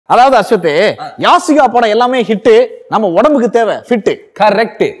அதாவது அஸ்வத்தே யாசிகா படம் எல்லாமே ஹிட், நம்ம உடம்புக்கு தேவை ஃபிட்.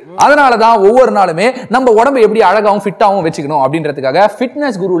 கரெக்ட். அதனால தான் ஒவ்வொரு நாளுமே நம்ம உடம்பை எப்படி அழகாவும் ஃபிட்டாவும் வச்சுக்கணும் அப்படின்றதுக்காக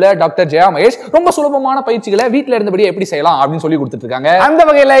ஃபிட்னஸ் குருல டாக்டர் ஜெயா மகேஷ் ரொம்ப சுலபமான பயிற்சிகளை வீட்ல இருந்தபடி எப்படி செய்யலாம் அப்படின்னு சொல்லி கொடுத்துட்டு இருக்காங்க. அந்த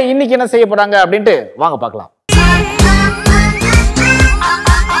வகையில இன்னைக்கு என்ன செய்ய போறாங்க அப்படின்ட்டு வாங்க பார்க்கலாம்.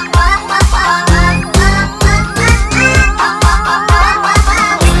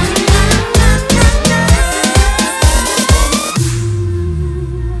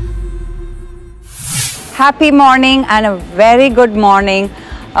 Happy morning and a very good morning.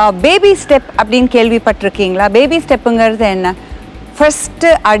 Baby step அப்படினு கேள்விப்பட்டிருக்கீங்களா? பேபி ஸ்டெப்புங்கிறது என்ன? ஃபர்ஸ்ட்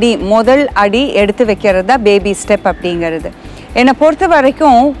அடி, முதல் அடி எடுத்து வைக்கிறது தான் பேபி ஸ்டெப் அப்படிங்கிறது. என்னை பொறுத்த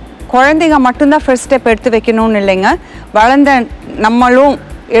வரைக்கும் குழந்தைங்க மட்டும்தான் ஃபர்ஸ்ட் ஸ்டெப் எடுத்து வைக்கணும்னு இல்லைங்க, வளர்ந்த நம்மளும்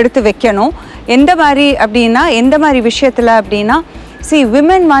எடுத்து வைக்கணும். எந்த மாதிரி அப்படின்னா, எந்த மாதிரி விஷயத்தில் அப்படின்னா,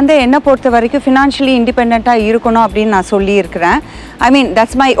 விமன் வந்து என்னை பொறுத்த வரைக்கும் ஃபினான்ஷியலி இண்டிபெண்ட்டாக இருக்கணும் அப்படின்னு நான் சொல்லியிருக்கிறேன். ஐ mean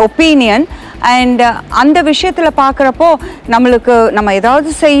that's my opinion. And அந்த விஷயத்தில் பார்க்குறப்போ நம்ம ஏதாவது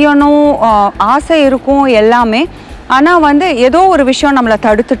செய்யணும் ஆசை இருக்கும் எல்லாமே, ஆனால் வந்து ஏதோ ஒரு விஷயம் நம்மளை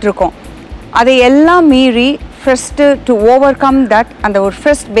தடுத்துட்ருக்கோம். அதை எல்லாம் மீறி first to over come that, அந்த ஒரு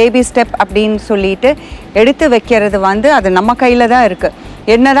ஃபர்ஸ்ட் பேபி ஸ்டெப் அப்படின்னு சொல்லிட்டு எடுத்து வைக்கிறது வந்து அது நம்ம கையில் தான் இருக்குது.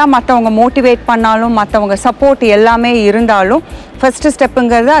 என்ன தான் மற்றவங்க மோட்டிவேட் பண்ணாலும், மற்றவங்க சப்போர்ட் எல்லாமே இருந்தாலும், ஃபஸ்ட்டு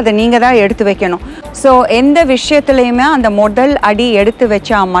ஸ்டெப்புங்கிறது அதை நீங்கள் தான் எடுத்து வைக்கணும். ஸோ எந்த விஷயத்துலையுமே அந்த முதல் அடி எடுத்து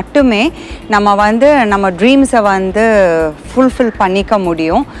வச்சா மட்டுமே நம்ம ட்ரீம்ஸை வந்து ஃபுல்ஃபில் பண்ணிக்க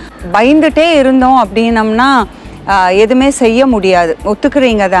முடியும். பயந்துகிட்டே இருந்தோம் அப்படின்னம்னா எதுவுமே செய்ய முடியாது.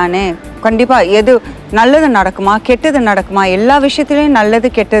 ஒத்துக்கிறீங்க தானே? கண்டிப்பாக எது நல்லது நடக்குமா கெட்டது நடக்குமா, எல்லா விஷயத்துலேயும் நல்லது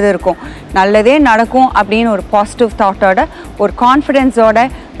கெட்டது இருக்கும். நல்லதே நடக்கும் அப்படின்னு ஒரு பாசிட்டிவ் தாட்டோட, ஒரு கான்ஃபிடென்ஸோட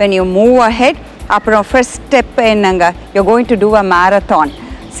when you move ahead. அப்புறம் ஃபர்ஸ்ட் ஸ்டெப் என்னங்க, you're going to do a marathon.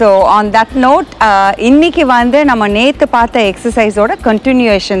 So on that note இன்றைக்கி வந்து நம்ம நேற்று பார்த்த எக்ஸசைஸோட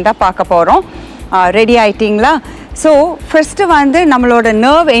கண்டினியூஷன் தான் பார்க்க போகிறோம். ரெடி ஆகிட்டிங்களா? ஸோ ஃபர்ஸ்ட்டு வந்து நம்மளோட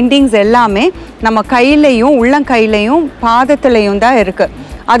நர்வ் எண்டிங்ஸ் எல்லாமே நம்ம கையிலையும் உள்ளங்கையிலையும் பாதத்துலையும் தான் இருக்குது.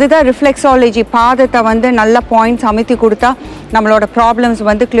 அதுதான் ரிஃப்ளெக்ஸாலஜி. பாதத்தை வந்து நல்ல பாயிண்ட்ஸ் அமைத்தி கொடுத்தா நம்மளோட ப்ராப்ளம்ஸ்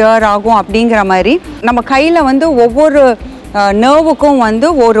வந்து கிளியர் ஆகும் அப்படிங்கிற மாதிரி, நம்ம கையில் வந்து ஒவ்வொரு நர்வுக்கும் வந்து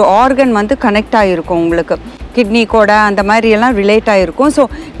ஒரு ஆர்கன் வந்து கனெக்ட் ஆகிருக்கும். உங்களுக்கு கிட்னி கூட அந்த மாதிரியெல்லாம் ரிலேட் ஆகிருக்கும். ஸோ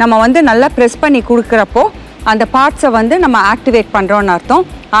நம்ம வந்து நல்லா ப்ரெஸ் பண்ணி கொடுக்குறப்போ அந்த பார்ட்ஸை வந்து நம்ம ஆக்டிவேட் பண்ணுறோன்னு அர்த்தம்.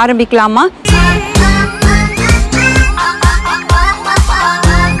 ஆரம்பிக்கலாமா?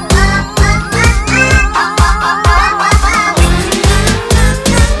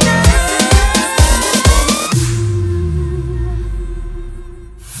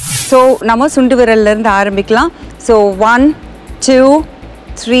 ஸோ நம்ம சுண்டு விரல்லேருந்து ஆரம்பிக்கலாம். So 1 2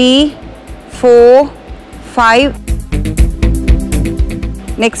 3 4 5.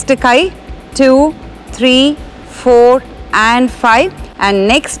 Next guy 2 3 4 and 5. And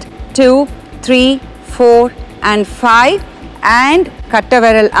next 2 3 4 and 5. And கட்டை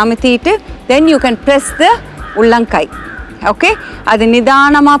விரல் அமுத்திட்டு then you can press the உள்ளங்கை. ஓகே, அது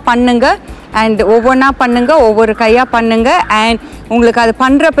நிதானமாக பண்ணுங்க. அண்ட் ஒவ்வொன்றா பண்ணுங்க, ஒவ்வொரு கையாக பண்ணுங்க. அண்ட் உங்களுக்கு அது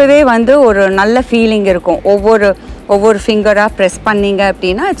பண்ணுறப்பவே வந்து ஒரு நல்ல ஃபீலிங் இருக்கும். ஒவ்வொரு ஃபிங்கராக ப்ரெஸ் பண்ணிங்க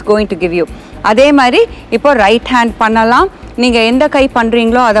அப்படின்னா it's going to give you. அதே மாதிரி இப்போ ரைட் ஹேண்ட் பண்ணலாம். நீங்கள் எந்த கை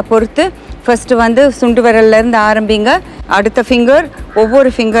பண்ணுறீங்களோ அதை பொறுத்து ஃபஸ்ட்டு வந்து சுண்டு விரல்லேருந்து ஆரம்பிங்க. அடுத்த ஃபிங்கர்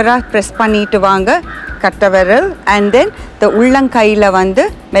ஒவ்வொரு ஃபிங்கராக ப்ரெஸ் பண்ணிட்டு வாங்க, கட்டை விரல். அண்ட் தென் இந்த உள்ளங்கையில் வந்து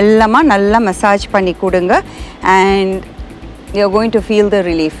மெல்லமாக நல்லா மசாஜ் பண்ணி கொடுங்க. And you're going to feel the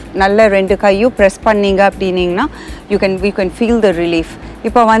relief. நல்ல ரெண்டு கையும் ப்ரெஸ் பண்ணிங்க அப்படின்னிங்கன்னா you can feel the relief.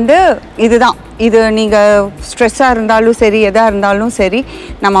 இப்போ வந்து இதுதான், இது நீங்கள் ஸ்ட்ரெஸ்ஸாக இருந்தாலும் சரி, எதாக இருந்தாலும் சரி,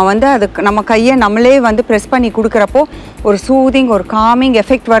 நம்ம வந்து அதுக்கு நம்ம கையை நம்மளே வந்து ப்ரெஸ் பண்ணி கொடுக்குறப்போ ஒரு சூதிங், ஒரு காமிங்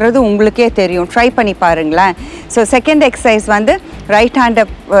எஃபெக்ட் வர்றது உங்களுக்கே தெரியும். ட்ரை பண்ணி பாருங்களேன். ஸோ செகண்ட் எக்ஸசைஸ் வந்து ரைட் ஹேண்டை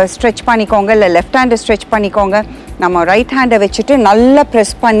ஸ்ட்ரெச் பண்ணிக்கோங்க, இல்லை லெஃப்ட் ஹேண்டை ஸ்ட்ரெச் பண்ணிக்கோங்க. நம்ம ரைட் ஹேண்டை வச்சுட்டு நல்லா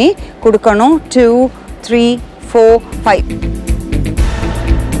ப்ரெஸ் பண்ணி கொடுக்கணும். 2 3 4 5.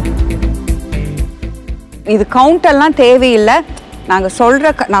 இது கவுண்டெல்லாம் தேவையில்லை. நான்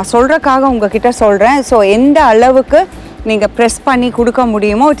சொல்கிறக்காக உங்ககிட்ட சொல்கிறேன். ஸோ எந்த அளவுக்கு நீங்கள் ப்ரெஸ் பண்ணி கொடுக்க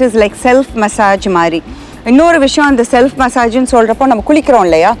முடியுமோ, it is like self massage மாதிரி. இன்னொரு விஷயம், அந்த செல்ஃப் மசாஜ்னு சொல்கிறப்போ நம்ம குளிக்கிறோம்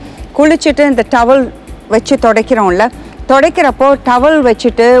இல்லையா, குளிச்சுட்டு இந்த டவல் வச்சு துடைக்கிறோம்ல, துடைக்கிறப்போ டவல்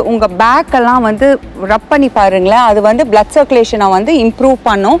வச்சுட்டு உங்கள் பேக்கெல்லாம் வந்து ரப் பண்ணி பாருங்களேன். அது வந்து பிளட் சர்க்குலேஷனை வந்து இம்ப்ரூவ்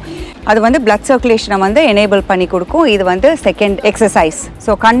பண்ணும். அது வந்து பிளட் சர்க்குலேஷனை வந்து எனேபிள் பண்ணி கொடுக்கும். இது வந்து செகண்ட் எக்ஸசைஸ்.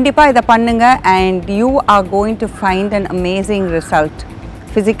 ஸோ கண்டிப்பாக இதை பண்ணுங்கள். And you are going to find an amazing result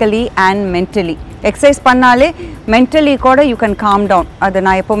physically and mentally. Exercise பண்ணாலே மென்டலி கூட யூ கேன் காம் டவுன். அது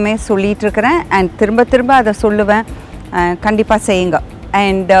நான் எப்போவுமே சொல்லிகிட்ருக்கிறேன். அண்ட் திரும்ப அதை சொல்லுவேன். கண்டிப்பாக செய்யுங்க.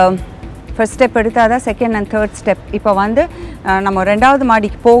 அண்ட் ஃபர்ஸ்ட் ஸ்டெப் எடுத்தால் தான் செகண்ட் அண்ட் தேர்ட் ஸ்டெப். இப்போ வந்து நம்ம 2வது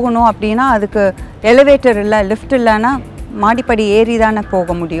மாடிக்கு போகணும் அப்படின்னா அதுக்கு எலிவேட்டர் இல்லை, லிஃப்ட் இல்லைன்னா மாடிப்படி ஏறி தானே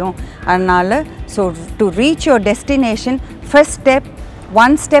போக முடியும். அதனால் so to reach your destination, first step,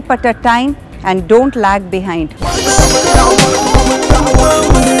 one step at a time and don't lakh behind.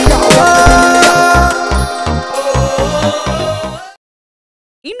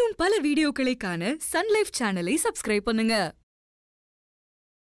 இன்னும் பல வீடியோக்களை காண சன்லைஃப் சேனலை சப்ஸ்கிரைப் பண்ணுங்க.